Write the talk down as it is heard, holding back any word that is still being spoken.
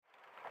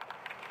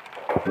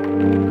Hello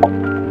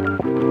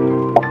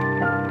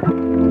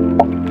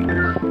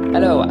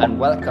and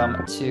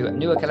welcome to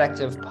Newer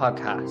Collective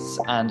Podcasts,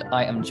 and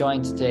I am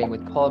joined today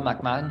with Paul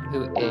McMahon,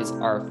 who is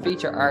our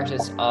feature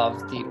artist of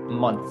the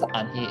month,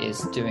 and he is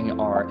doing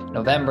our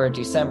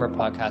November-December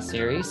podcast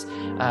series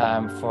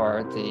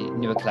for the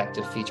Newer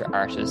Collective feature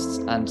artists.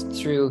 And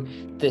through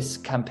this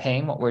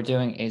campaign, what we're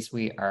doing is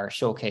we are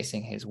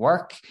showcasing his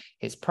work,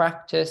 his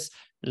practice,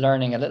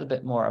 learning a little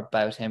bit more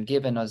about him,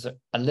 giving us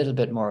a little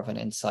bit more of an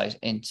insight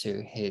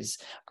into his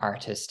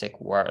artistic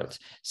world.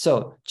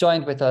 So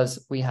joined with us,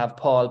 we have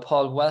Paul.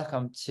 Paul,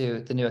 welcome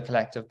to the Newer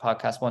Collective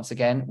podcast. Once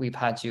again, we've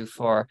had you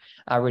for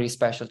a really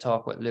special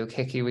talk with Luke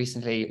Hickey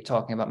recently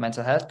talking about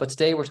mental health, but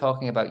today we're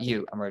talking about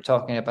you, and we're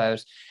talking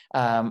about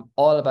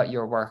all about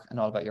your work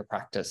and all about your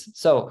practice.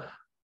 So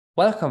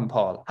welcome,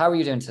 Paul. How are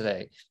you doing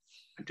today?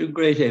 I'm doing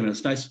great, Eamon.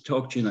 It's nice to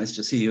talk to you. Nice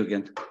to see you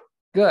again.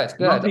 Good.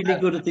 I'm not really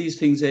good at these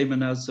things, Eamon,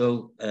 now,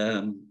 so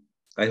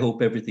I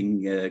hope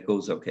everything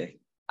goes okay.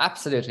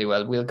 Absolutely.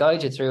 Well, we'll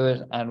guide you through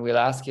it, and we'll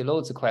ask you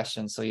loads of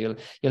questions, so you'll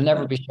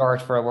never be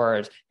short for a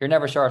word. You're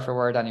never short for a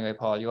word anyway,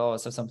 Paul. You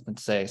always have something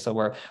to say. So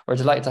we're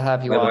delighted to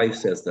have you on. My wife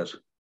says that.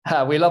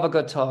 We love a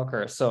good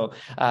talker. So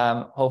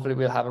hopefully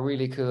we'll have a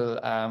really cool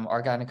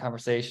organic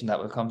conversation that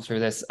will come through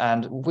this.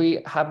 And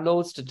we have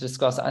loads to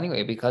discuss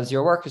anyway, because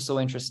your work is so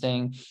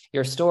interesting.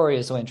 Your story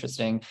is so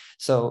interesting.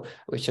 So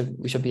we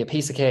should be a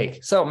piece of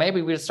cake. So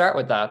maybe we'll start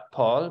with that,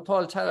 Paul.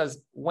 Paul, tell us,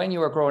 when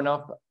you were growing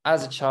up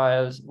as a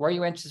child, were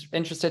you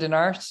interested in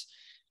art?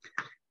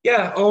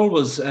 Yeah,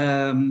 always.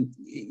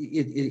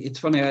 It's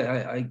funny.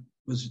 I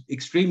was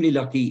extremely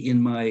lucky in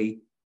my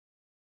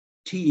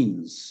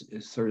teens,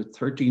 sort of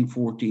 13,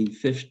 14,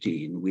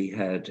 15, we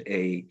had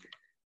a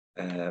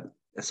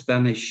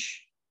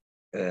Spanish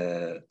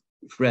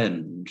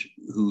friend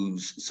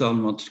whose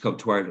son wanted to come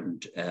to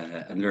Ireland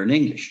and learn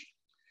English.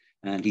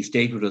 And he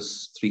stayed with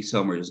us 3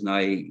 summers, and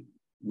I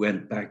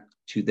went back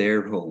to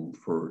their home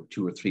for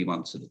 2 or 3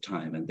 months at a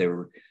time. And they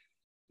were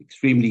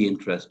extremely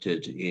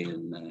interested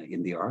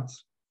in the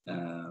arts.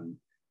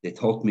 They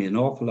taught me an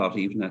awful lot,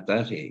 even at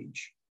that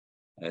age.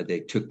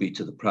 They took me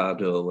to the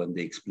Prado, and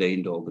they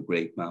explained all the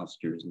great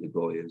masters and the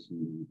Goyas,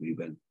 and we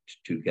went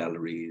to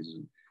galleries.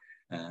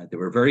 And they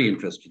were very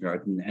interested in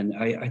art, and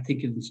I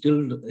think it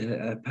instilled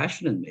a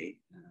passion in me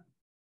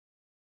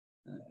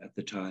at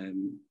the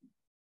time,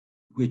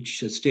 which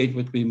has stayed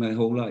with me my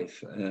whole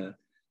life.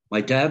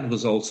 My dad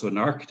was also an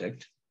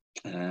architect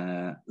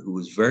who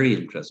was very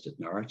interested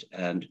in art,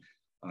 and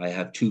I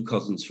have 2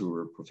 cousins who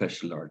were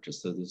professional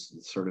artists, so there's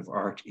sort of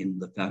art in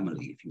the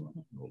family, if you want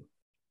to know.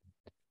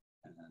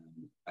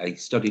 I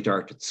studied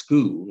art at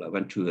school. I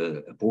went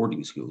to a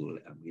boarding school,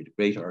 and we had a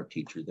great art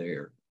teacher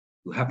there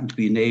who happened to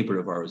be a neighbor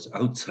of ours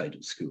outside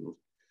of school.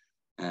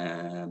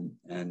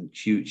 And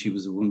she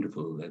was a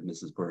wonderful,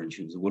 Mrs. Byrne,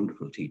 she was a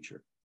wonderful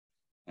teacher.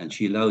 And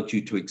she allowed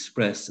you to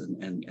express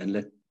and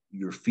let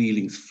your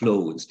feelings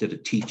flow instead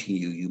of teaching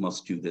you, you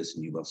must do this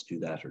and you must do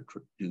that, or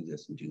do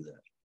this and do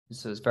that.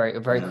 So it's a very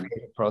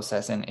creative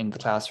process in the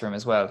classroom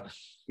as well.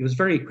 It was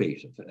very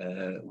creative.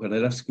 When I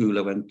left school,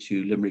 I went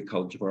to Limerick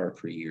College of Art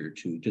for a year or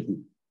two.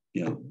 Didn't,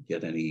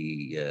 get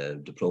any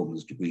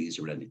diplomas, degrees,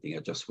 or anything.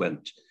 I just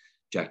went.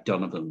 Jack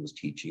Donovan was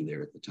teaching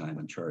there at the time,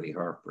 and Charlie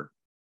Harper,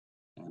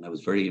 and I was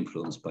very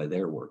influenced by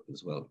their work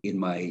as well. In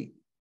my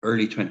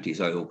early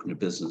 20s, I opened a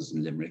business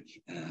in Limerick.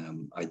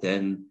 I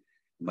then,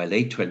 in my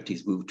late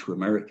 20s, moved to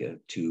America,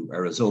 to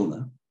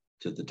Arizona,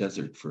 to the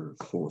desert for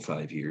 4 or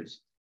 5 years.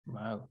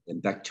 Wow.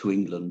 And back to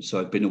England. So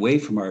I've been away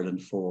from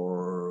Ireland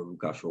for,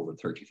 over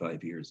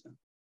 35 years now.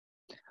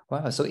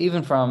 Wow. So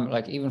even from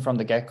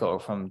the get-go,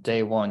 from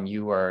day one,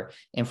 you were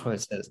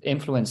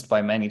influenced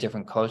by many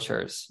different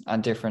cultures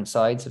and different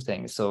sides of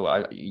things.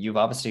 So you've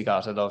obviously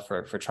got a love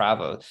for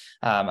travel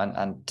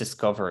and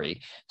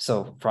discovery.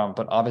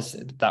 But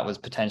obviously that was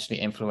potentially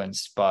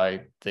influenced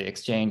by the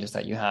exchanges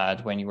that you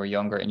had when you were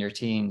younger, in your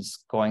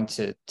teens, going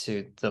to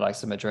the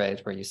likes of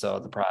Madrid, where you saw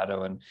the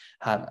Prado and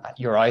had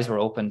your eyes were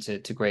open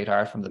to great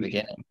art from the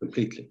beginning.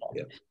 Completely,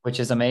 yeah. Which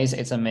is amazing.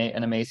 It's an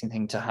amazing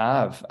thing to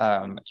have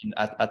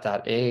at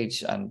that age.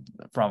 And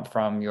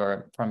from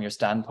your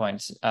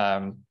standpoint,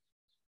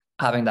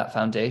 having that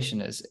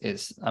foundation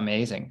is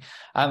amazing.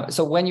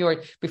 So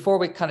before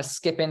we kind of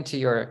skip into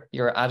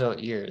your adult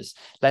years,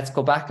 let's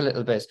go back a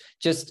little bit.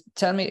 Just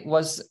tell me,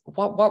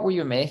 what were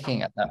you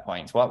making at that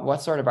point?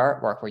 What sort of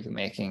artwork were you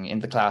making in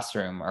the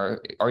classroom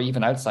or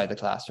even outside the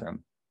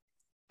classroom?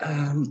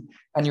 Can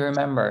you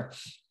remember?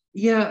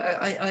 Yeah,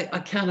 I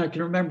can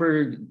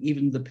remember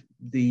even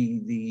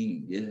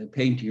the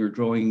painting or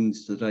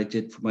drawings that I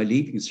did for my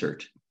leaving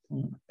cert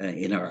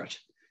in art.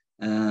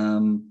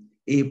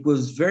 It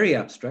was very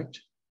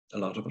abstract, a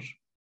lot of it.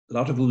 A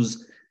lot of it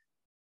was,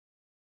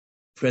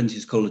 friends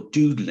used to call it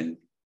doodling,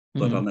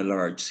 but on a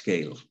large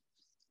scale.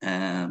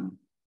 And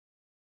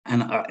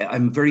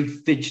I'm a very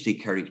fidgety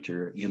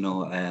character,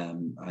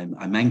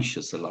 I'm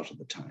anxious a lot of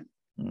the time.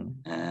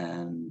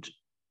 And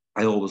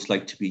I always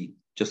like to be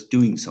just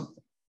doing something.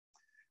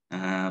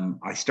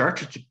 I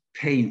started to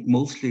paint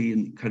mostly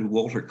in kind of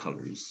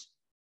watercolors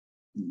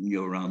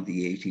around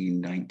the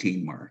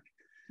 1819 mark.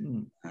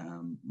 Mm.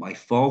 My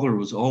father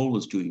was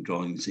always doing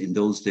drawings. In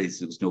those days,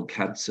 there was no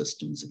CAD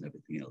systems and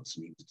everything else.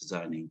 And he was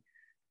designing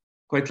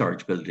quite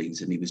large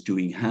buildings, and he was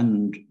doing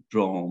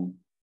hand-drawn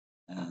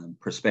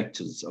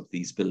perspectives of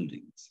these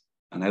buildings.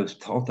 And I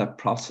thought that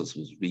process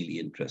was really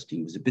interesting.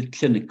 It was a bit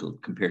clinical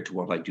compared to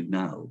what I do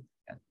now.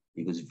 Yeah.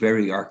 It was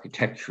very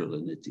architectural,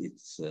 and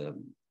it's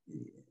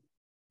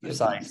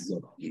precise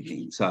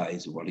in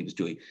size of what he was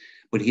doing.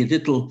 But he had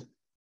little,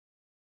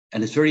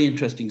 and it's very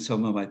interesting.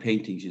 Some of my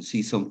paintings, you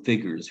see some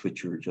figures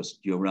which are just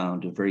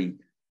around a very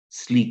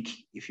sleek,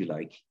 if you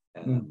like,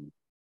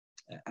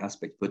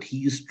 aspect. But he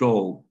used to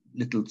draw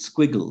little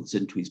squiggles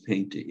into his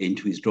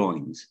into his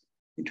drawings,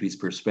 into his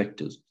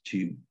perspectives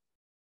to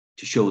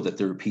show that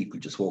there are people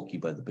just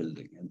walking by the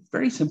building. And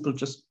very simple,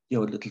 just a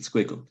little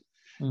squiggle.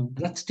 Mm.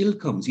 That still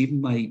comes.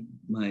 Even my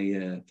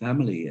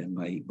family and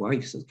my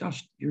wife says,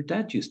 "Gosh, your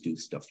dad used to do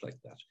stuff like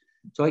that."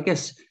 So I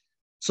guess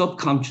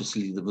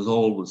subconsciously there was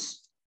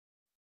always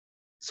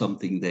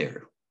something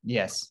there.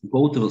 Yes.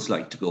 Both of us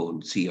liked to go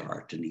and see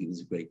art, and he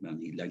was a great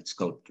man. He liked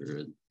sculpture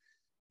and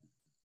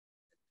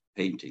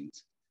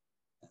paintings,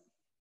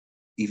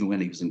 even when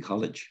he was in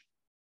college.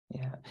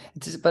 Yeah,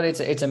 but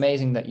it's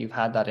amazing that you've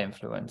had that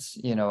influence,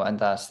 and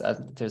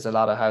that there's a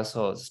lot of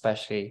households,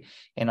 especially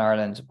in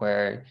Ireland,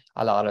 where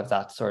a lot of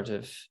that sort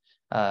of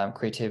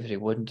creativity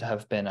wouldn't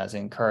have been as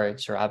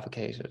encouraged or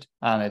advocated.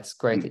 And it's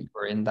great that you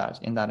were in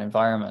that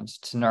environment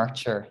to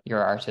nurture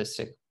your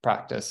artistic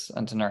practice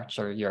and to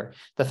nurture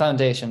the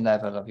foundation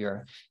level of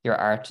your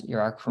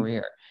art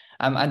career.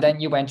 And then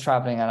you went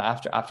traveling, and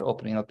after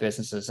opening up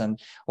businesses. And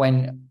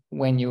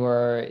when you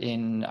were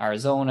in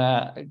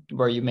Arizona,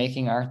 were you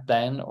making art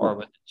then,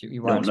 or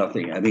you weren't? No,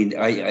 nothing. I mean,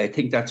 I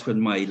think that's when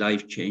my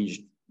life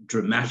changed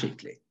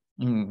dramatically.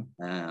 Mm.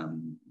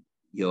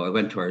 I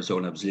went to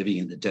Arizona. I was living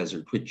in the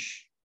desert,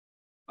 which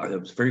I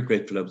was very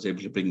grateful. I was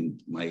able to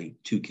bring my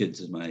 2 kids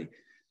and my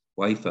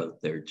wife out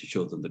there to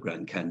show them the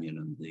Grand Canyon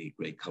and the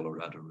great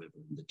Colorado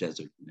River and the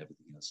desert and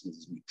everything else. And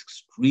there's an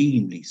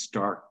extremely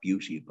stark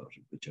beauty about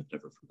it, which I've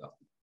never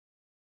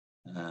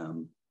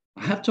forgotten.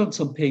 I have done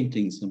some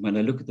paintings, and when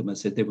I look at them, I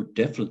said they were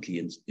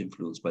definitely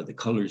influenced by the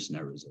colors in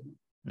Arizona.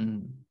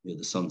 Mm.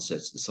 The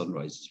sunsets, the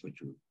sunrises,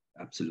 which are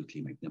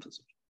absolutely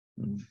magnificent.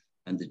 Mm.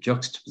 And the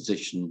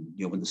juxtaposition,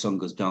 when the sun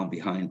goes down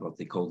behind what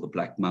they call the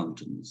Black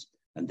Mountains,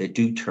 and they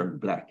do turn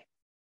black.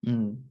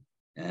 Mm.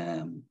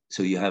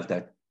 So you have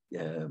that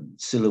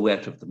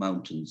silhouette of the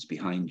mountains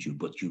behind you,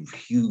 but you've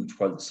huge,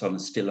 while the sun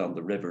is still on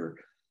the river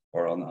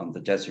or on the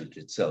desert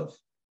itself,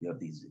 you have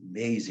these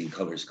amazing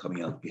colors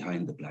coming out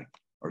behind the black,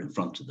 or in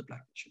front of the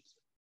black.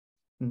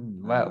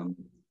 Wow.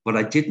 But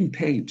I didn't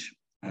paint.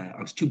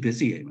 I was too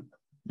busy,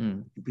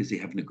 Eamon. Too busy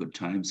having a good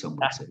time, some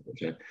would say.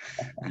 But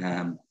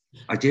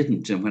I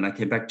didn't. And when I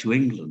came back to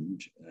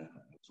England, I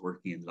was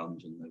working in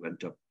London. I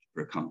went up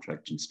for a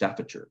contract in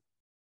Staffordshire.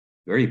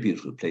 Very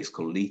beautiful place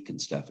called Leek in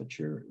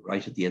Staffordshire,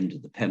 right at the end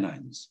of the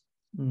Pennines.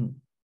 Mm.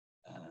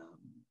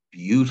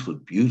 Beautiful,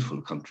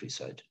 beautiful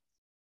countryside.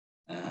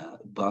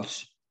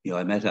 But,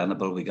 I met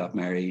Annabelle, we got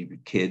married,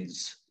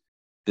 kids,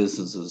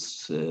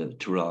 businesses to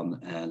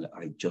run, and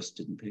I just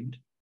didn't paint.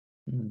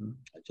 Mm.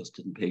 I just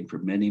didn't paint for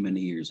many,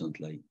 many years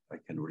until I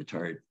kind of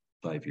retired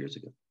 5 years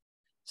ago.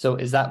 So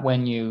is that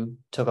when you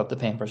took up the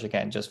paintbrush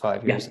again, just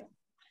 5 years ago?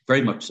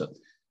 Very much so.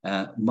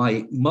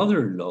 My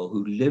mother-in-law,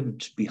 who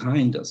lived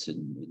behind us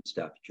in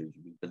Staffordshire,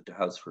 we built a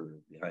house for her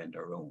behind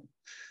our own.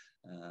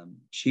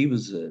 She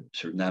was a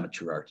sort of an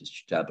amateur artist.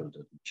 She dabbled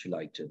and she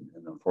liked it.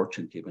 And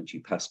unfortunately, when she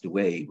passed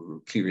away, we were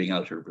clearing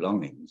out her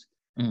belongings.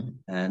 Mm.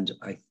 And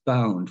I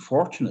found,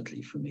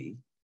 fortunately for me,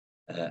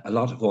 a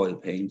lot of oil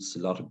paints, a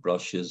lot of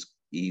brushes,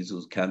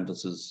 easels,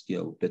 canvases,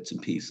 bits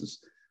and pieces.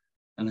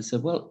 And I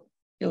said, well,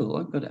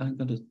 I'm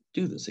going to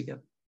do this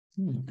again.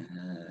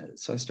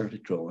 So I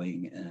started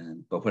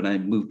drawing, but when I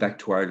moved back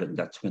to Ireland,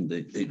 that's when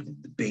the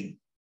big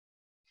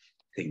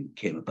thing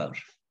came about.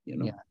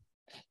 Yeah,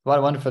 what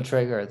a wonderful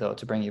trigger though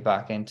to bring you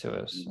back into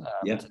it.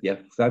 Yeah,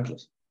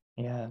 fabulous.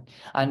 Yeah,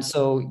 and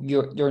so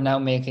you're now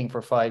making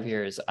for 5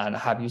 years, and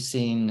have you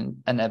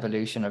seen an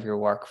evolution of your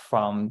work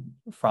from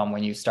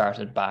when you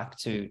started back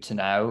to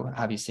now?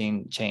 Have you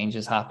seen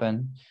changes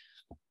happen?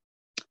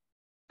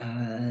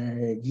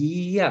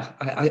 Yeah,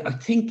 I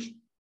think,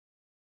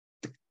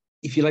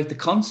 if you like, the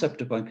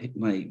concept of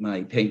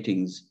my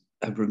paintings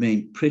have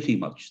remained pretty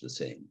much the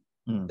same.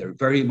 Mm. They're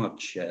very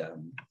much, a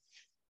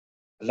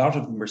lot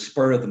of them are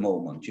spur of the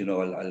moment.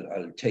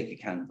 I'll take a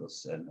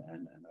canvas and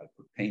I'll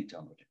put paint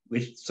on it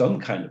with some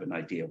kind of an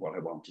idea of what I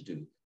want to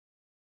do.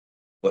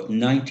 But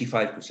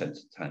 95% of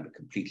the time, it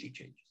completely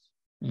changes.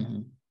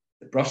 Mm-hmm.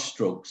 The brush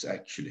strokes,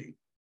 actually,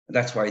 and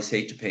that's why I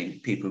say to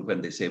paint people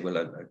when they say, well,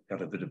 I've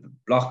got a bit of a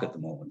block at the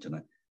moment and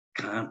I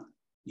can't,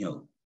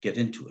 get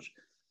into it.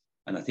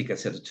 And I think I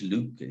said it to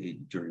Luke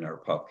during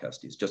our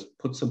podcast, is just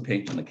put some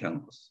paint on a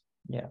canvas.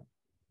 Yeah.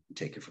 And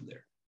take it from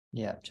there.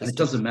 Yeah. And it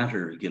doesn't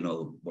matter,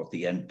 what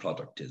the end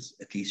product is.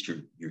 At least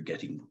you're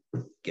getting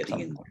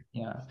in there.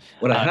 Yeah.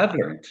 What I have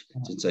learned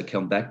since I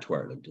come back to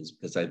Ireland is,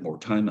 because I have more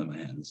time on my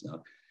hands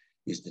now,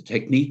 is the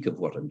technique of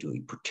what I'm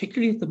doing,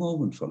 particularly at the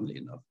moment, funnily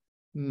enough,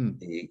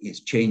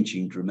 is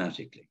changing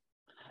dramatically.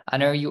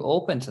 And are you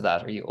open to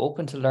that? Are you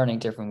open to learning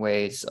different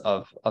ways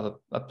of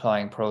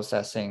applying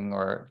processing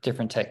or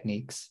different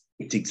techniques?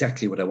 It's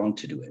exactly what I want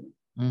to do.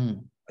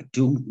 I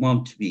don't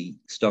want to be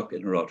stuck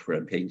in a rut where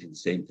I'm painting the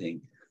same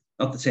thing,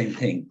 not the same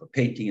thing, but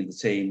painting in the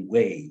same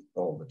way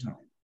all the time.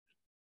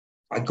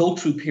 I go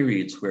through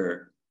periods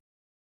where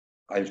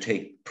I'll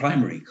take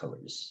primary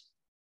colors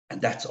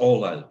and that's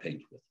all I'll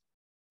paint with.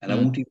 And I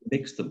won't even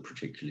mix them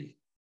particularly.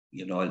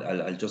 You know,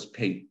 I'll just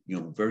paint, you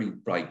know, very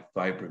bright,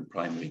 vibrant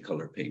primary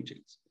color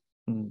paintings.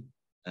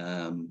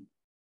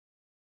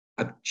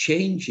 I'm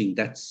changing.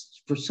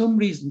 That's, for some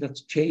reason,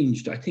 that's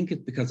changed. I think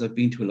it's because I've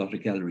been to a lot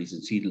of galleries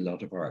and seen a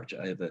lot of art.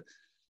 I have a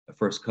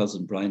first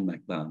cousin, Brian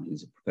McMahon,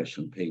 who's a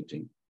professional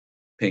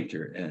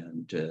painter.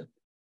 And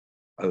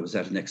I was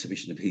at an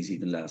exhibition of his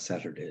even last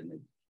Saturday, and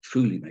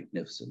truly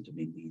magnificent. I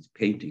mean, these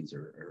paintings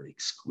are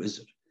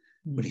exquisite,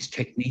 but his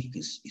technique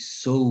is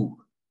so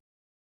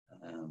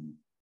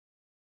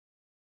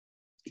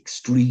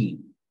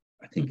extreme,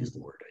 I think is the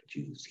word I'd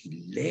use.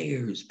 He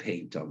layers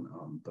paint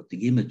on, but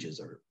the images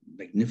are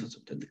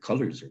magnificent and the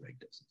colors are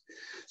magnificent.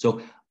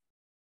 So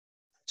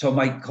I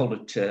might call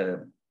it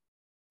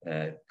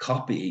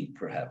copying,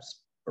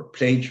 perhaps, or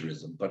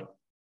plagiarism, but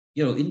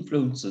you know,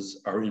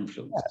 influences are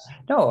influences. Yeah.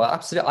 No,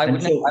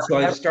 absolutely. So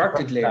I've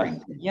started layering.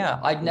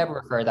 Yeah, I'd never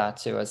refer that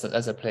to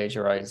as a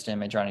plagiarized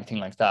image or anything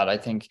like that. I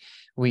think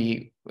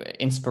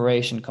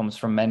inspiration comes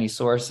from many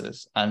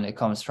sources, and it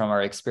comes from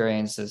our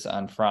experiences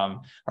and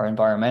from our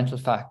environmental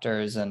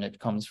factors, and it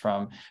comes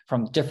from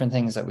different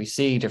things that we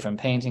see, different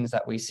paintings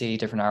that we see,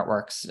 different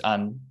artworks,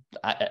 and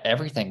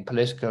everything,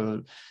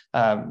 political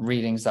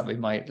readings that we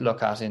might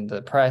look at in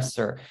the press,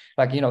 or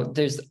like, you know,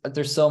 there's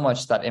so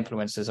much that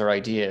influences our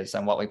ideas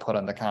and what we put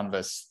on the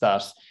canvas,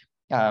 that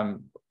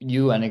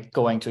you and it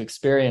going to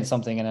experience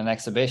something in an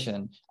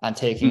exhibition and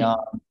taking on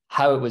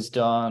how it was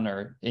done,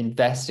 or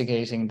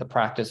investigating the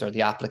practice or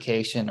the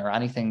application or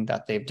anything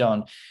that they've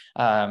done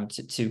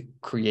to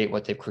create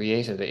what they've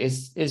created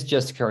is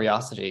just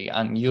curiosity,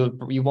 and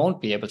you won't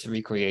be able to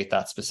recreate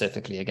that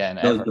specifically again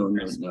ever.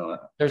 No.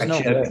 There's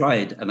actually, no way. I've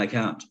tried and I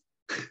can't.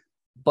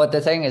 But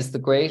the thing is, the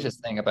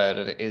greatest thing about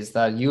it is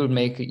that you'll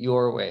make it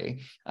your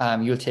way.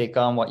 You'll take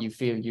on what you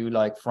feel you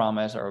like from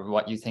it, or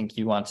what you think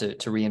you want to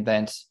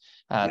reinvent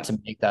to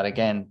make that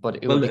again. But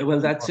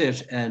that's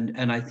it.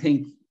 And I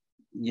think,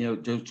 you know,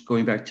 just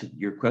going back to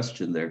your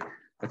question there,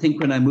 I think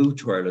when I moved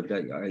to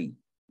Ireland,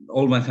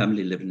 all my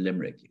family live in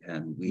Limerick,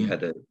 and we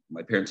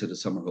my parents had a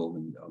summer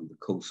home on the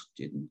coast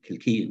in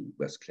Kilkee in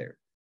West Clare.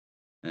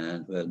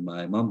 And when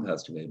my mum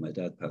passed away, my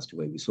dad passed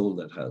away, we sold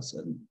that house.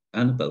 And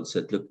Annabelle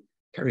said, look,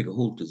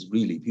 Carrigaholt is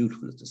really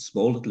beautiful. It's a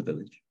small little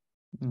village.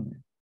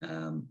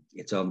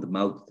 It's on the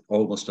mouth,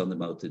 almost on the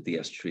mouth of the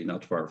estuary,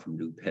 not far from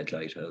New Pet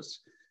Lighthouse.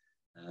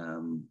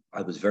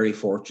 I was very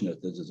fortunate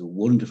that there's a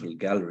wonderful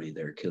gallery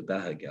there,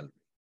 Kilbaha Gallery,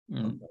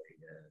 run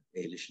by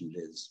Ailish and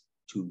Liz,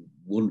 two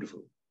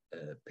wonderful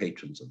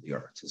patrons of the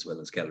arts, as well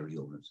as gallery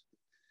owners.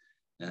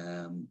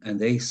 And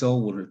they saw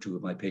one or two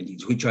of my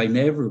paintings, which I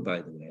never,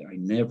 by the way, I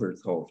never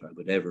thought I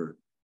would ever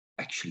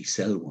actually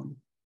sell one.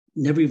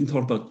 Never even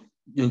thought about,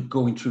 you know,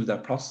 going through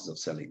that process of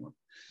selling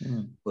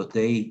one. But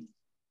they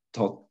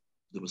thought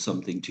there was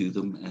something to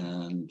them,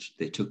 and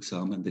they took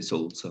some and they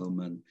sold some,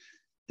 and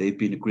they've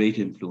been a great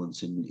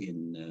influence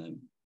in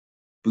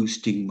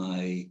boosting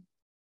my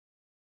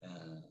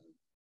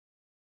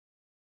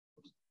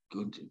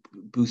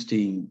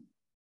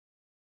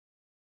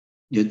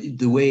you know,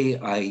 the way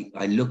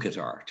I look at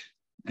art,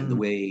 and the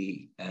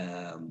way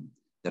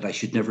that I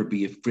should never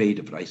be afraid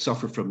of it. I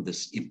suffer from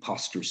this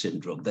imposter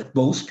syndrome that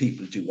most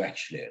people do,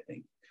 actually, I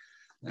think.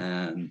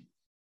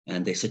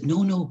 And they said,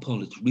 no,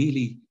 Paul, it's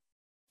really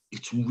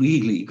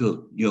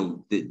good. You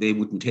know, they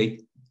wouldn't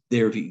take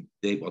their view.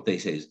 What they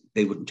say is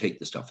they wouldn't take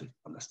the stuff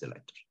unless they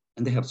liked it.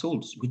 And they have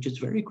sold, which is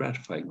very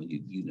gratifying when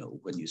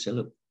when you sell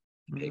a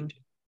painting.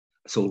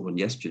 I sold one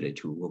yesterday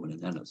to a woman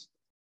in Ennis.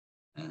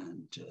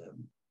 And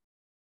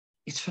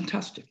it's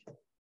fantastic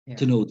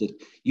to know that,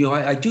 you know,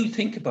 I do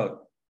think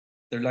about,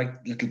 they're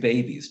like little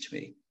babies to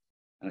me.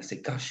 And I say,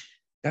 gosh,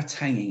 that's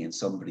hanging in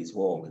somebody's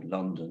wall in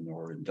London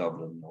or in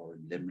Dublin or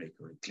in Limerick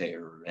or in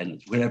Clare or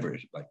Ennis, wherever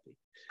it might be.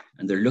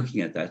 And they're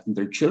looking at that, and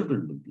their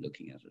children will be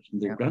looking at it,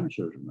 and their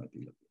grandchildren might be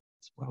looking at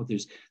it. Wow,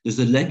 there's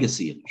a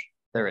legacy in it.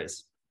 There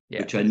is.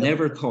 Yeah. Which I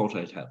never thought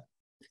I'd have.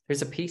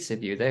 There's a piece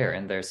of you there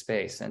in their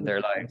space and their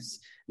lives.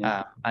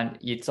 And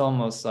it's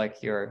almost like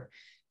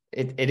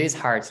it is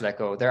hard to let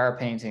go. There are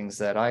paintings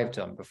that I've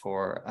done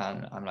before,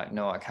 and I'm like,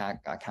 no, I can't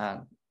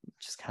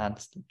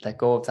let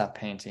go of that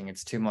painting.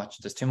 It's too much.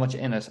 There's too much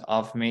in it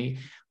of me.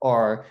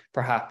 Or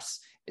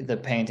perhaps the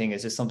painting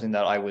is just something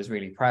that I was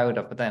really proud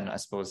of. But then I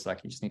suppose,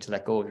 like, you just need to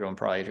let go of your own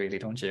pride, really,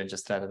 don't you? And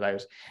just let it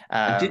out.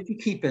 Do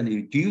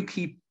you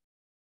keep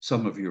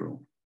some of your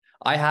own?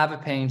 I have a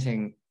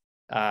painting.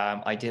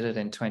 I did it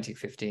in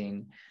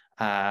 2015.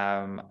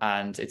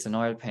 And it's an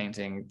oil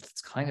painting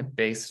that's kind of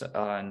based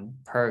on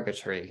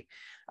purgatory.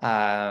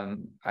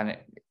 And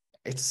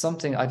it's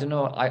something, I don't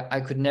know,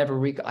 I could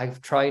never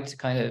I've tried to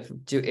kind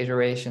of do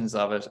iterations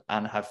of it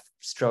and have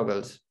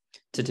struggled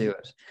to do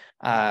it.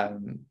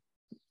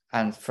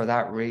 And for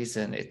that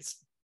reason, it's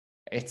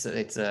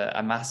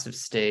a massive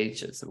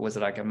stage. Was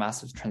like a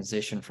massive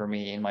transition for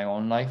me in my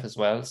own life as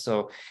well.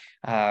 So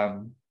I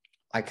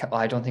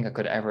don't think I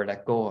could ever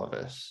let go of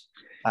it.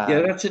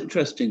 Yeah, that's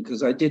interesting,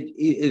 because I did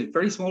a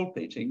very small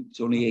painting. It's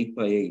only 8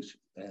 by 8,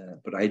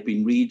 but I'd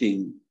been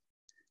reading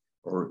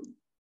or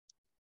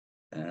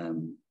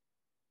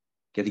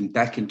getting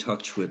back in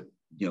touch with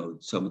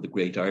some of the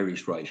great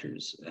Irish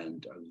writers,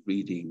 and I was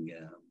reading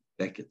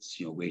Beckett's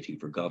Waiting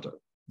for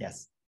Godot.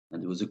 Yes,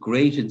 and it was a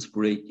great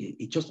inspiration.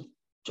 It just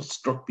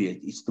struck me.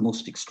 It's the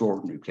most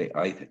extraordinary play,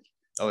 I think.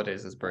 oh, it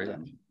is. It's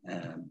brilliant.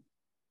 And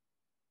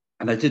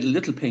I did a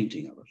little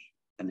painting of it,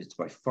 and it's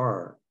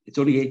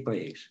only 8 by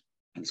 8,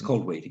 and it's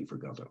called Waiting for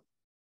Godot.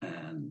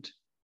 And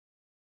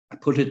I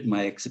put it in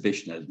my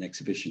exhibition at an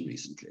exhibition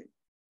recently,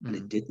 and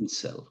it didn't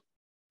sell.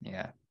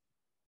 Yeah.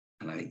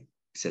 And I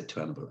said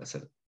to Annabelle, I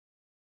said,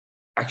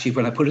 actually,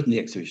 when I put it in the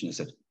exhibition, I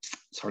said,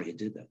 sorry, I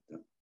did that.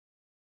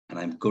 And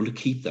I'm going to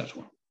keep that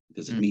one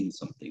because it means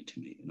something to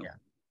me, Yeah.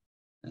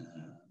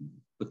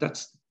 But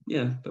that's,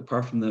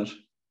 apart from that.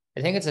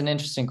 I think it's an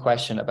interesting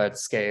question about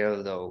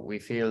scale, though. We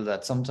feel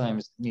that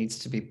sometimes it needs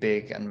to be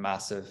big and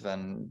massive,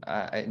 and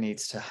it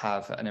needs to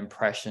have an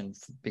impression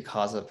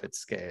because of its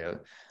scale.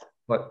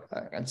 But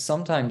and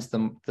sometimes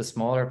the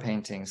smaller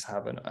paintings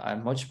have a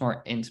much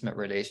more intimate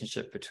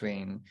relationship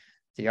between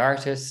the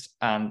artist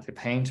and the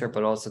painter,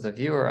 but also the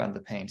viewer and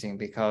the painting,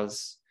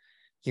 because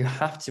you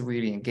have to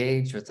really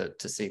engage with it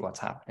to see what's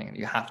happening.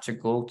 You have to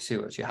go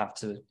to it. You have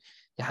to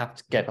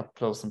get up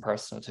close and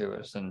personal to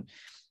it. And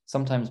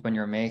sometimes when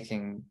you're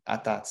making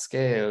at that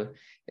scale,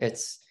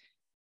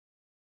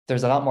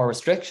 there's a lot more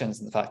restrictions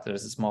in the fact that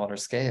there's a smaller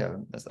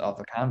scale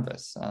of a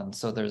canvas, and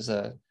so there's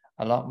a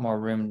lot more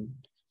room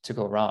to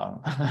go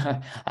wrong.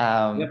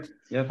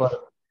 Yeah.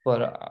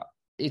 But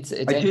it's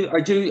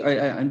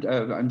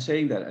I'm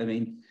saying that. I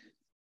mean,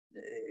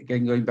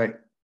 again, going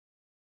back,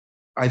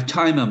 I have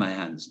time on my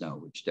hands now,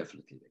 which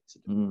definitely makes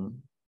it.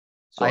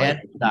 So I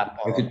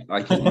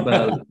could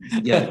well,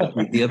 yeah.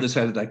 The other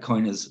side of that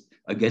coin is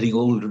I'm getting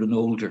older and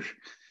older,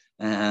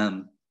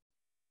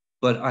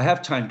 but I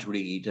have time to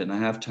read, and I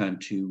have time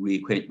to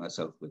reacquaint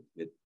myself with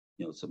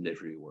some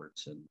literary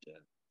works. And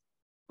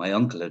my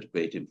uncle had a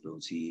great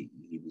influence. He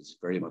was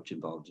very much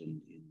involved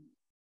in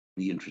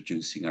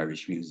reintroducing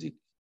Irish music,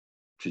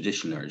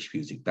 traditional Irish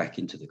music, back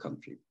into the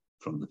country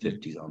from the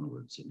 50s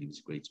onwards, and he was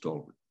a great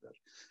stalwart of that.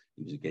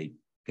 He was a great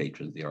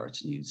patron of the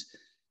arts, and he was a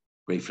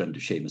great friend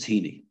of Seamus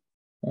Heaney,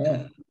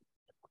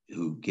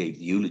 who gave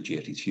the eulogy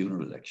at his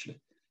funeral, actually.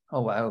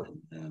 Oh, wow.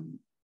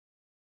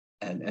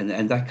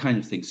 And that kind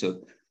of thing.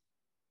 So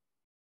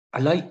I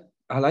like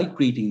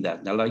reading that,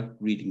 and I like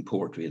reading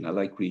poetry, and I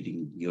like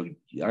reading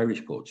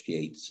Irish poets,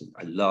 Yeats, and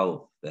I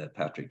love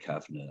Patrick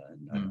Kavanagh,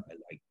 and I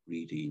like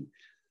reading.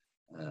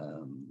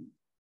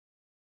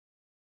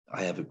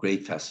 I have a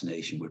great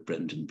fascination with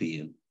Brendan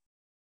Behan,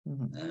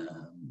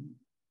 and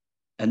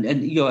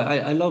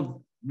I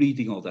love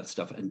reading all that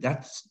stuff, and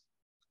that's,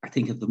 I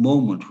think, at the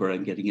moment where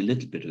I'm getting a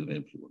little bit of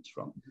influence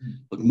from.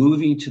 But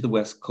moving to the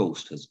West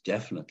Coast has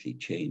definitely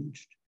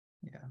changed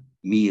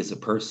me as a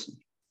person,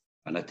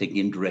 and I think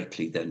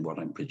indirectly then what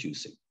I'm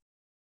producing.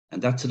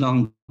 And that's an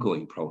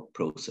ongoing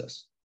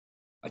process.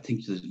 I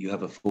think that you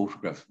have a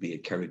photograph of me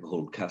at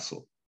Kerrybehold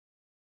Castle.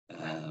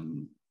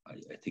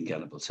 I think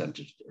Annabelle sent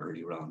it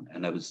earlier on,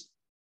 and I was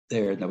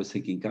there, and I was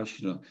thinking,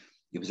 gosh,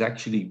 it was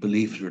actually,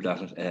 believe it or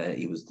not,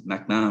 it was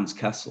McMahon's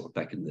castle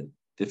back in the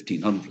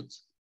 1500s.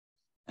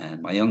 And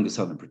my youngest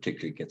son in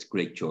particular gets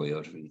great joy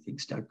out of it. He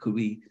thinks, Dad, could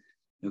we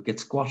get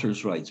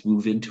squatters' rights,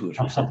 move into it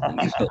or something,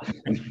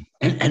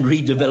 and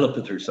redevelop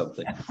it or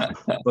something.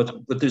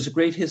 But there's a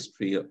great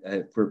history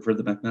for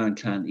the McMahon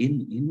clan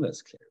in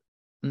West Clare.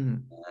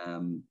 And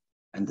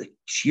the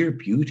sheer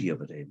beauty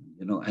of it,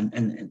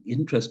 and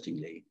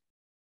interestingly,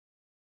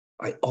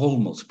 I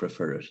almost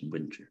prefer it in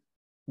winter.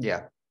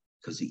 Yeah.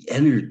 Because the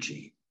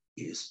energy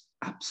is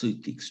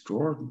absolutely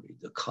extraordinary.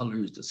 The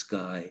colors, the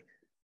sky,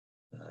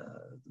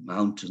 the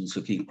mountains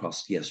looking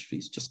across the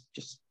estuaries, just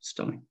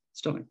stunning.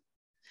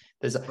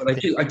 But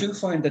I do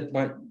find that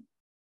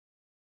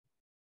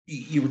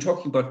you were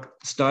talking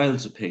about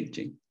styles of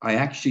painting. I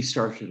actually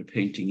started a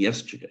painting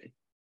yesterday,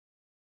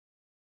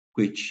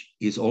 which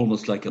is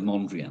almost like a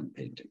Mondrian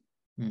painting.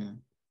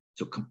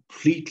 So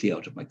completely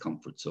out of my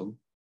comfort zone,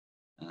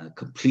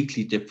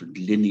 completely different,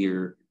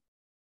 linear,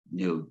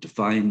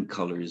 defined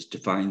colors,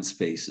 defined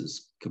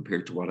spaces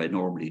compared to what I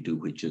normally do,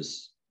 which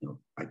is,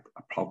 I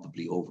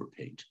probably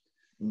overpaint.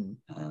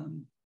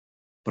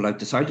 But I've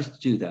decided to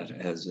do that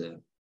as to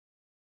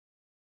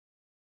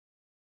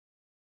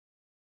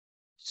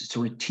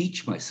sort of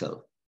teach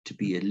myself to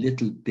be a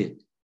little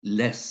bit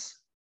less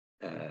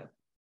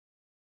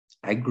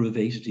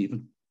aggravated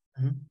even,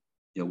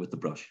 with the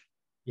brush.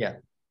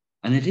 Yeah.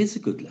 And it is a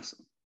good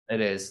lesson.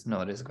 It is.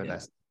 No, it is a good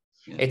lesson.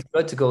 Yeah. It's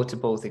good to go to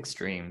both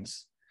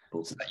extremes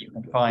so that you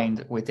can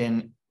find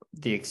within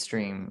the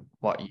extreme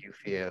what you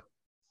feel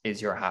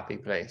is your happy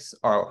place,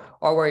 or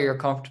where you're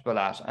comfortable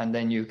at, and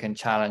then you can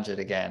challenge it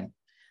again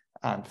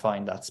and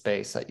find that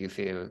space that you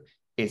feel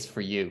is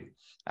for you.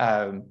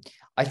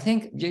 I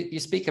think you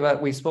speak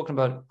about, we've spoken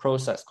about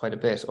process quite a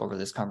bit over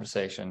this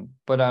conversation,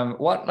 but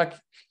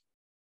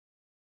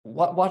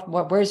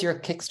where's your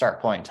kickstart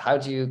point? How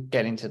do you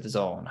get into the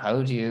zone?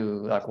 How do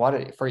you, like,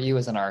 what for you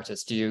as an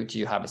artist, do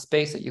you have a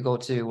space that you go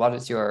to? What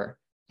is your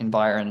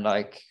environment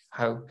like?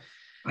 How?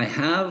 I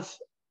have,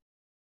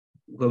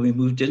 when we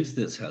moved into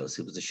this house,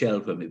 it was a shell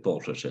when we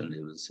bought it, and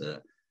it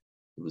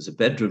was a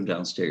bedroom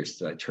downstairs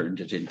that I turned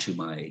it into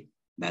my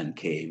man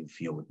cave,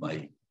 with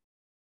my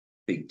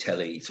big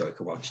telly so I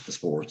could watch the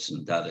sports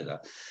and da.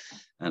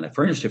 And I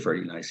furnished it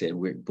very nicely.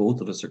 And both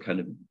of us are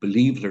kind of,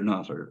 believe it or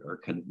not, are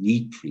kind of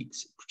neat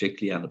freaks,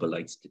 particularly Annabelle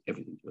likes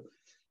everything to it.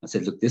 I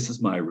said, look, this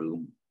is my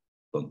room.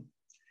 Boom.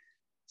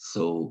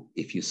 So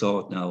if you saw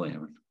it now,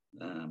 Aaron,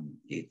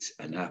 it's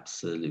an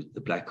absolute,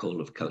 the black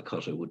hole of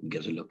Calcutta wouldn't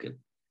get a look at.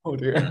 Oh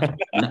dear.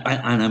 And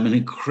I'm an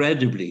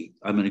incredibly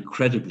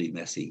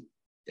messy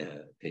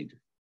painter.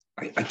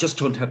 I just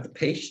don't have the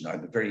patience.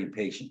 I'm a very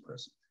impatient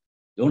person.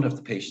 Don't have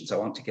the patience. I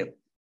want to get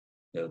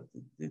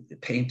the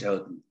paint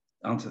out and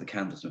onto the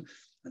canvas, and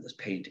there's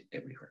paint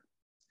everywhere.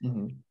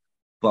 Mm-hmm.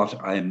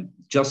 But I'm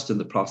just in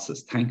the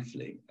process,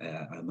 thankfully.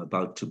 I'm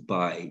about to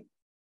buy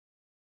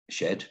a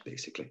shed,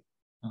 basically.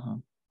 Uh-huh.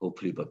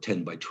 Hopefully about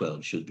 10 by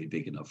 12 should be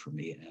big enough for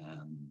me.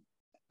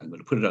 I'm going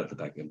to put it out the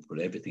back and put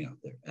everything out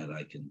there. And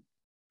I can,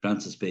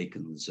 Francis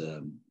Bacon's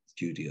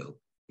studio,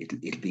 it'll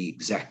be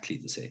exactly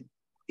the same.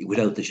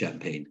 Without the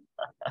champagne.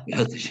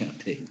 Without the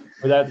champagne.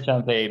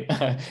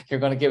 You're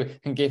going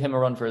to give him a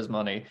run for his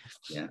money.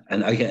 Yeah,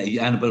 and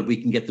Annabelle, we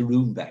can get the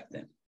room back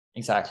then.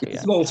 Exactly. It's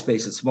a small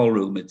space, a small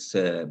room. It's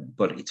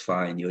but it's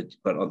fine.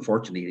 But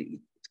unfortunately,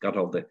 it's got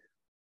all the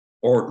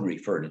ordinary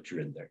furniture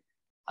in there.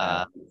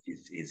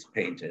 Is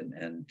painted,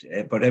 and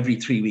but every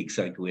 3 weeks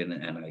I go in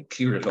and I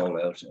clear it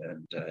all out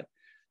and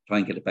try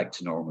and get it back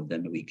to normal.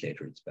 Then a week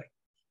later, it's back.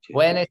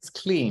 When it's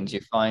clean, do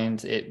you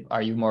find it?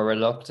 Are you more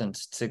reluctant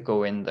to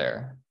go in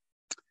there?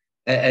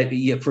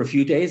 Yeah, for a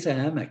few days I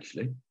am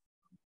actually.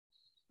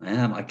 I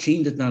am. I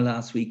cleaned it now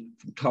last week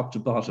from top to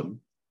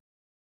bottom,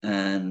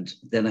 and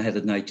then I had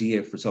an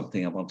idea for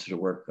something I wanted to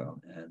work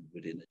on, and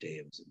within a day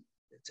and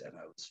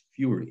I was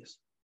furious.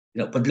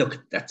 But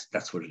look,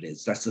 that's what it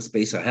is. That's the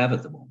space I have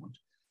at the moment.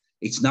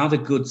 It's not a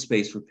good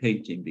space for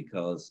painting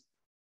because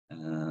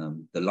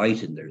the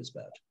light in there is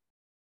bad.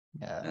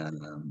 Yeah.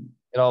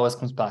 It always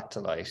comes back to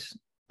light.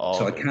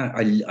 So I can't.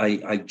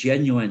 I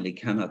genuinely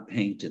cannot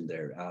paint in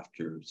there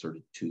after sort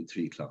of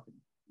 2-3 o'clock in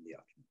the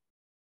afternoon.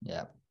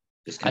 Yeah.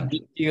 And do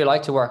you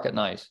like to work at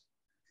night?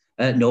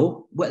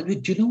 No. Well,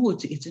 do you know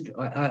it's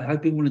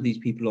I've been one of these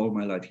people all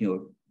my life.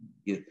 You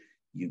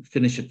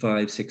finish at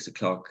 5-6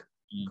 o'clock,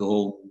 go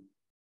home.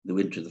 The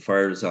winter, the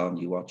fire is on.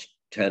 You watch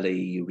telly,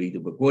 you read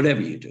a book,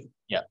 whatever you do.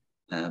 Yeah.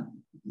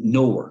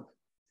 No work.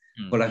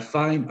 But I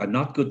find I'm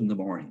not good in the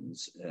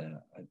mornings.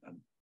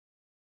 I'm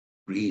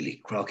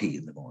really groggy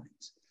in the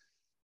mornings.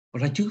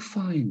 But I do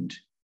find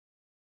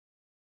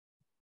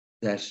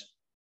that,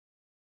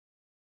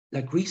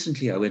 like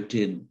recently, I went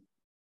in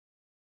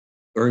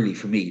early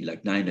for me,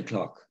 like 9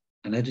 o'clock,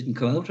 and I didn't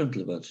come out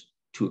until about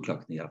 2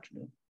 o'clock in the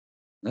afternoon.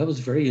 That was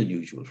very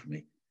unusual for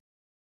me.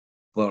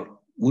 But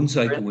once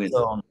I go in,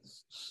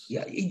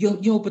 yeah,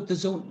 but the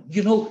zone,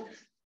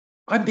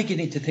 I'm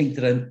beginning to think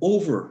that I'm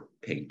over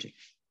painting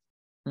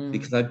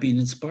because I've been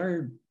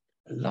inspired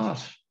a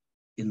lot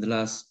in the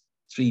last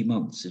 3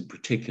 months in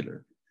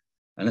particular.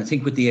 And I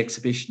think with the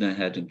exhibition I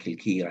had in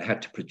Kilkee, I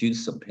had to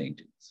produce some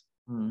paintings.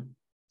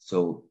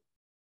 So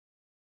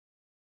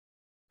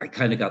I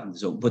kind of got in the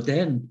zone. But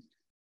then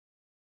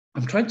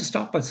I'm trying to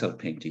stop myself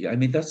painting. I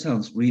mean, that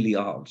sounds really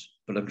odd,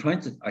 but I'm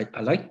trying to,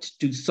 I like to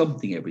do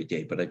something every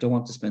day, but I don't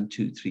want to spend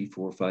 2, 3,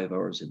 4, 5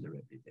 hours in there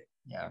every day.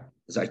 Yeah.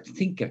 Because I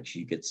think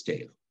actually you get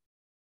stale.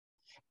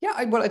 Yeah,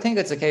 I think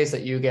it's a case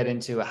that you get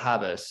into a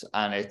habit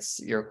and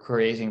you're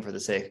creating for the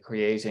sake of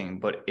creating.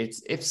 But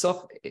if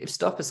stuff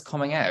is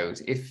coming out,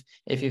 if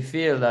you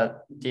feel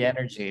that the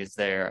energy is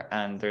there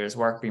and there's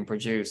work being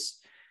produced,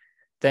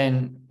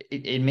 then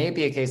it may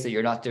be a case that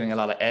you're not doing a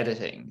lot of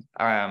editing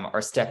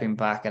or stepping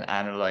back and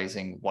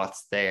analyzing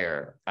what's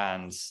there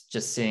and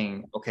just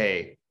seeing,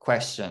 okay,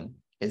 question,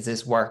 is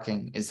this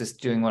working? Is this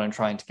doing what I'm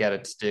trying to get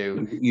it to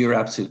do? You're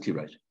absolutely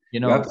right.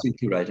 You're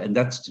absolutely right. And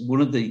that's one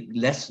of the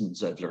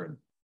lessons I've learned,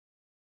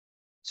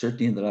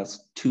 certainly in the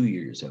last 2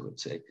 years, I would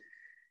say,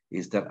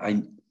 is that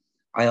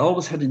I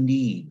always had a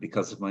need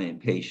because of my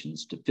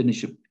impatience to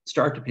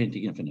start a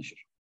painting and finish it.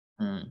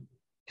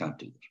 Can't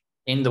do that.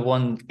 In the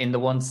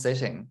one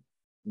sitting?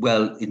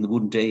 Well, in the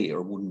one day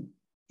or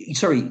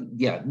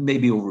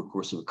maybe over a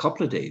course of a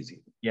couple of days.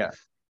 Even. Yeah.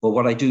 But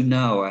what I do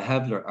now,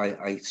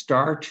 I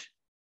start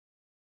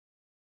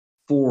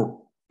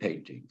 4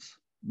 paintings,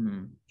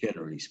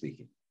 generally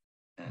speaking.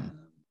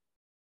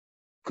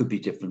 Could be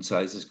different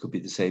sizes, could be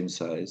the same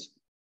size.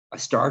 I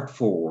start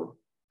 4,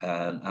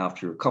 and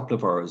after a couple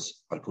of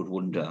hours, I'll put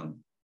 1 down,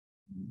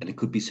 and it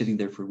could be sitting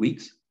there for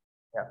weeks.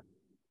 Yeah.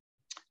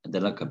 And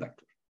then I'll come back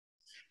to it.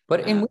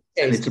 But in which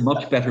and case, it's a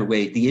much better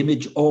way. The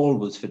image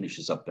always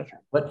finishes up better.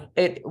 but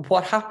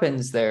what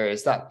happens there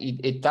is that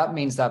that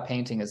means that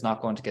painting is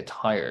not going to get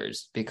tired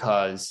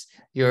because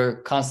you're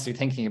constantly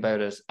thinking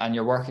about it and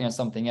you're working on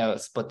something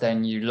else. But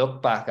then you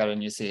look back at it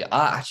and you see,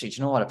 actually, do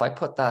you know what? If I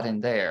put that in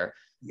there,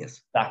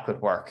 yes, that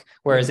could work.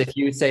 Whereas if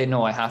you say,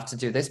 no, I have to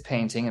do this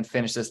painting and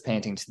finish this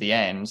painting to the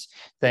end,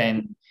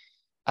 then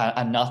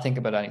and not think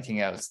about anything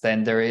else,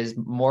 then there is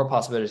more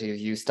possibility of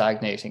you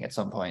stagnating at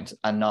some point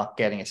and not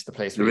getting it to the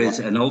place there where you is.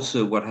 And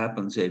also what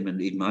happens, Eamon,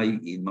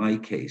 in my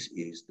case,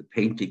 is the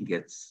painting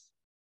gets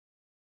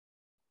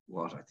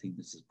what I think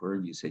Mrs.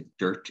 Byrne, you said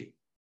dirty.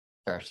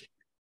 dirty.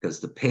 Because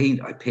the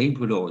paint, I paint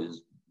with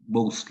oils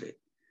mostly.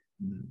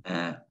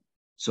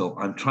 So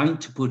I'm trying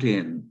to put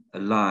in a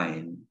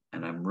line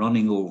and I'm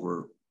running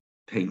over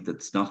paint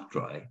that's not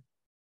dry.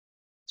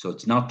 So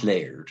it's not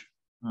layered.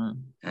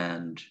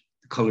 And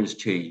the colors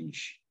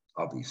change,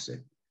 obviously.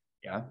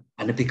 Yeah.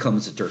 And it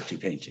becomes a dirty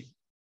painting.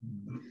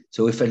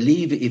 So if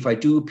I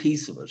do a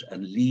piece of it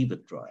and leave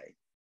it dry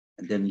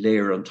and then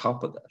layer on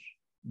top of that,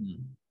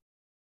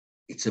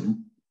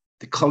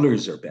 the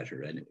colors are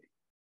better anyway.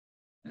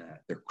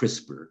 They're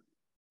crisper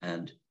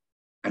and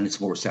it's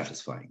more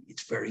satisfying.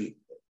 It's very,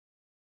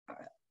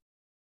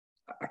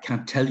 I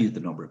can't tell you the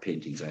number of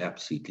paintings I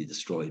absolutely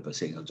destroyed by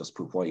saying I'll just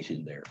put white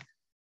in there.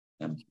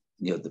 And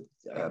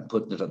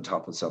putting it on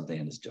top of something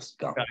and it's just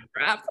gone.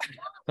 Crap.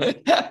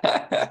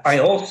 I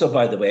also,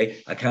 by the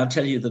way, I can't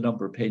tell you the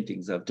number of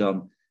paintings I've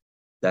done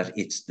that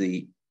it's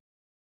the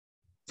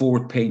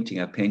fourth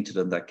painting I painted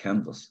on that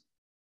canvas.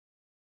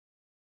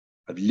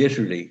 I've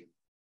literally.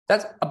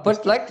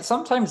 But like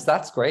sometimes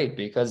that's great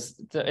because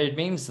it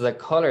means the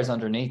colors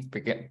underneath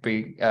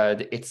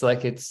it's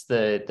like it's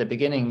the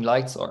beginning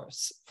light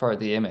source for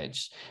the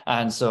image,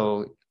 and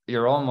so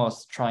you're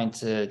almost trying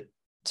to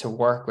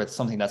work with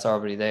something that's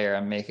already there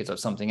and make it of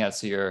something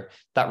else. So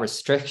that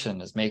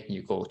restriction is making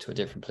you go to a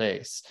different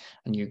place,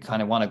 and you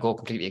kind of want to go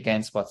completely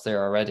against what's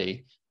there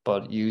already,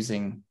 but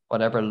using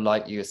whatever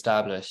light you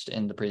established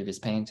in the previous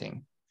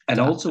painting. And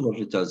also what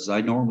it does is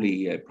I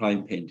normally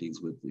prime paintings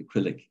with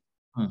acrylic.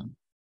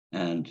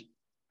 And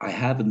I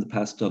have in the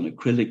past done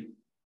acrylic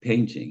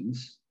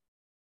paintings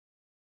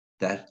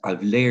that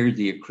I've layered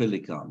the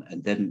acrylic on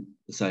and then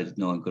decided,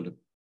 no, I'm going to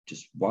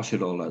just wash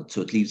it all out. So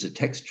it leaves a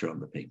texture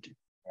on the painting,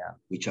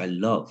 which I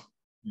love.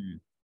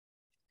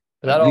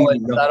 But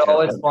that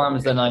always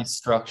forms a nice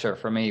structure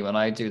for me. When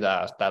I do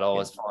that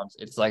always forms,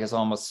 it's like it's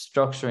almost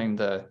structuring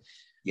the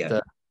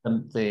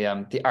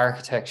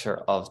architecture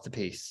of the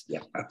piece.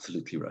 Yeah,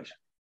 absolutely right.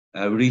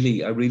 I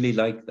really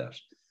like that.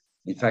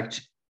 In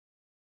fact,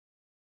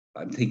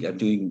 I'm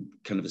doing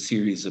kind of a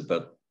series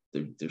about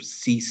their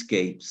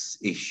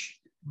seascapes-ish,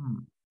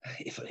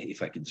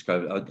 if I can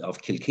describe it,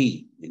 of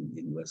Kilkee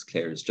in West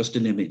Clare. It's just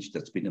an image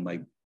that's been in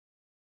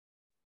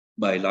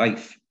my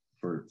life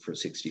for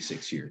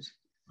 66 years.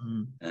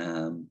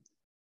 And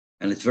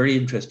it's very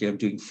interesting. I'm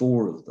doing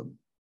 4 of them.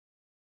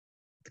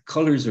 The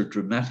colors are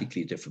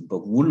dramatically different,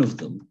 but one of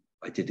them,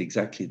 I did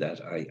exactly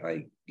that.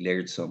 I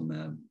layered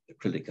some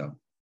acrylic on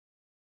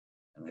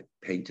and I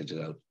painted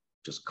it out.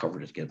 Just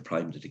covered it again,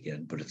 primed it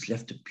again, but it's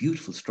left a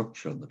beautiful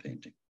structure on the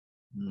painting.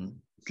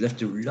 It's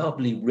left a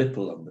lovely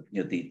ripple on the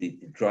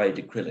dried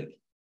acrylic.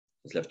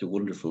 It's left a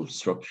wonderful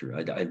structure.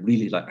 I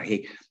really like.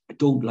 I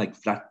don't like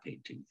flat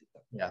painting.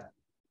 Yeah.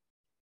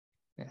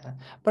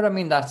 But I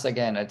mean, that's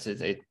again,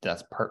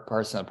 that's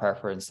personal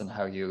preference and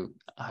how you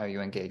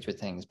engage with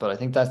things. But I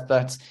think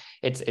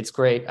it's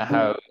great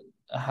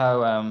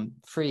how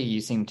free you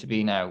seem to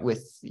be now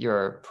with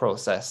your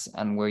process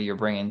and where you're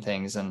bringing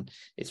things, and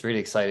it's really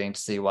exciting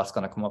to see what's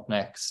going to come up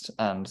next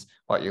and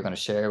what you're going to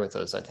share with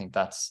us. I think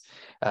that's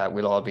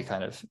we'll all be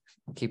kind of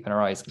keeping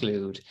our eyes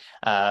glued,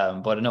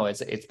 but no,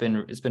 it's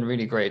been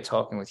really great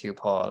talking with you,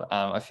 Paul.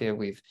 I feel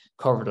we've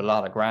covered a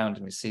lot of ground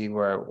and we see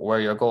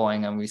where you're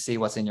going and we see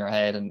what's in your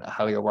head and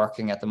how you're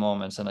working at the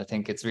moment, and I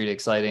think it's really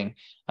exciting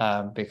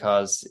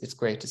because it's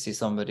great to see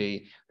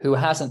somebody who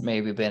hasn't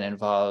maybe been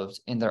involved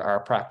in their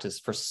art practice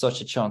for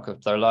such a chunk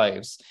of their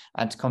lives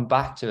and to come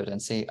back to it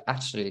and say,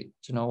 actually,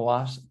 do you know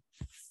what?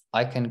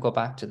 I can go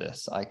back to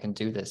this. I can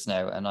do this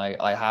now. And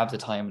I have the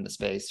time and the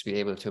space to be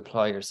able to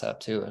apply yourself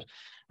to it.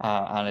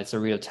 And it's a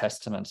real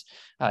testament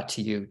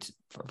to you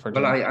for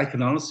doing I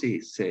can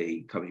honestly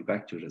say coming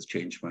back to it has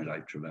changed my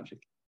life dramatically.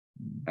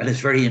 And it's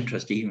very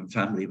interesting. Even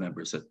family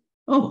members said,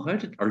 oh,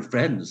 our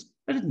friends,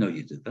 I didn't know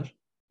you did that.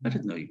 I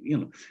didn't know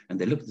you, and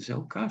they look and say,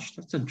 oh gosh,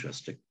 that's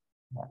interesting.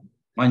 Yeah.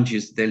 Mind you,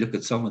 they look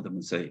at some of them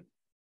and say,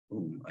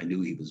 oh, I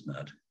knew he was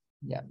mad.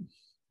 Yeah.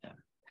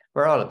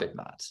 We're all a bit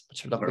mad.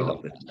 But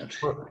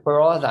we're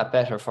all that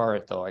better for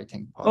it, though, I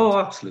think, Paul. Oh,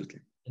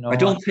 absolutely. I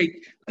don't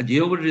take, and you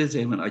know what it is,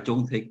 Eamon? I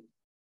don't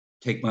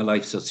take my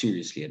life so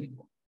seriously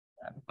anymore.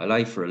 Yeah. My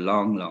life for a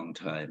long, long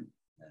time,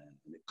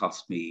 and it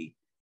cost me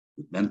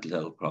with mental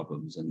health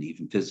problems and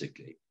even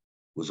physically,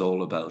 was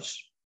all about,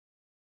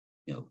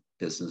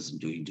 business and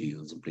doing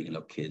deals and bringing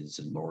up kids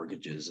and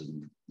mortgages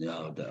and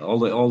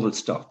all the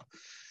stuff.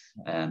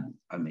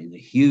 I mean,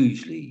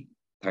 hugely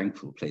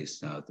thankful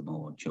place now at the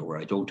moment, where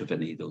I don't have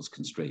any of those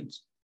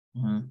constraints.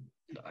 Mm-hmm.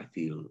 And I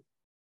feel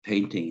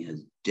painting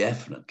has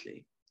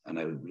definitely, and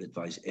I would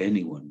advise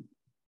anyone,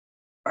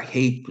 I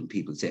hate when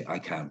people say, I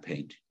can't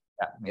paint.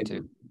 Yeah, me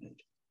too.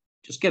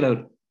 Just get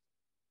out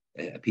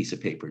a piece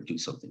of paper and do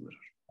something with it.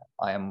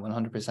 I am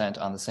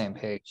 100% on the same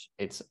page.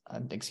 It's,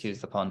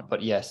 excuse the pun,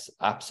 but yes,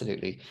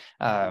 absolutely.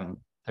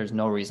 There's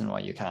no reason why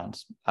you can't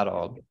at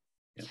all.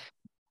 Yeah.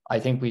 I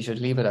think we should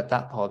leave it at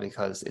that, Paul,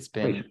 because it's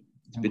been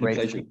great.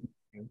 A pleasure.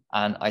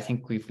 And I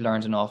think we've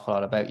learned an awful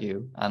lot about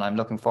you. And I'm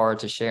looking forward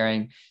to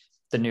sharing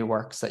the new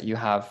works that you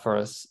have for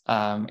us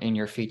in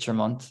your feature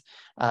month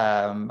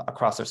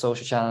across our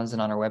social channels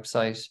and on our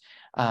website.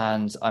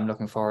 And I'm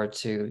looking forward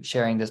to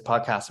sharing this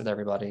podcast with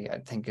everybody. I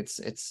think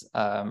it's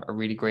a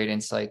really great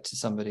insight to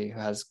somebody who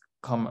has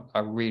come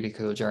a really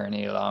cool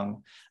journey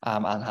along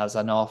and has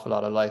an awful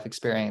lot of life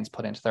experience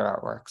put into their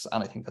artworks.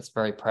 And I think that's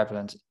very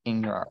prevalent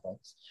in your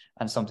artworks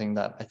and something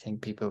that I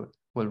think people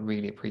will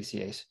really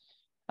appreciate.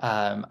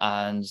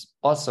 And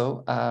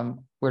also,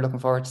 we're looking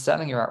forward to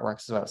selling your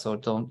artworks as well. So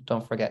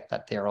don't forget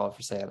that they're all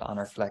for sale on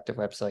our collective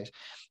website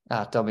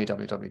at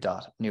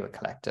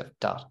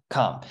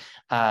www.newacollective.com.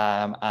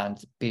 And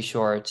be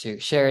sure to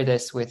share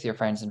this with your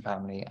friends and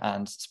family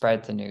and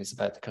spread the news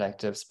about the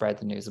collective, spread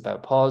the news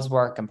about Paul's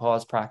work and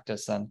Paul's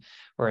practice. And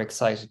we're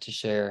excited to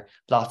share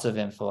lots of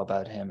info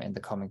about him in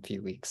the coming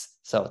few weeks.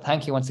 So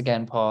thank you once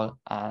again, Paul.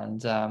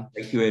 And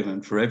thank you,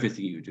 Eamon, for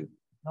everything you do.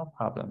 No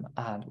problem.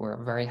 And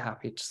we're very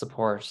happy to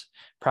support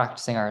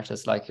practicing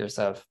artists like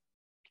yourself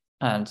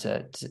and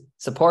to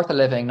support the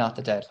living, not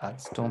the dead,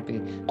 lads. Don't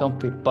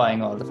be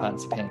buying all the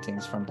fancy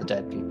paintings from the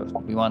dead people.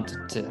 We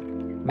wanted to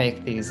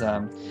make these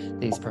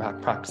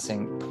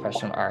practicing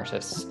professional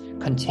artists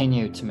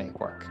continue to make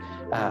work.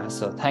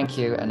 So thank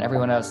you, and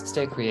everyone else,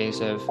 stay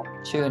creative.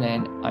 Tune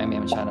in. I'm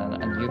Eamon Shannon,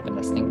 and you've been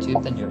listening to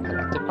the New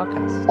Collective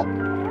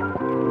podcast.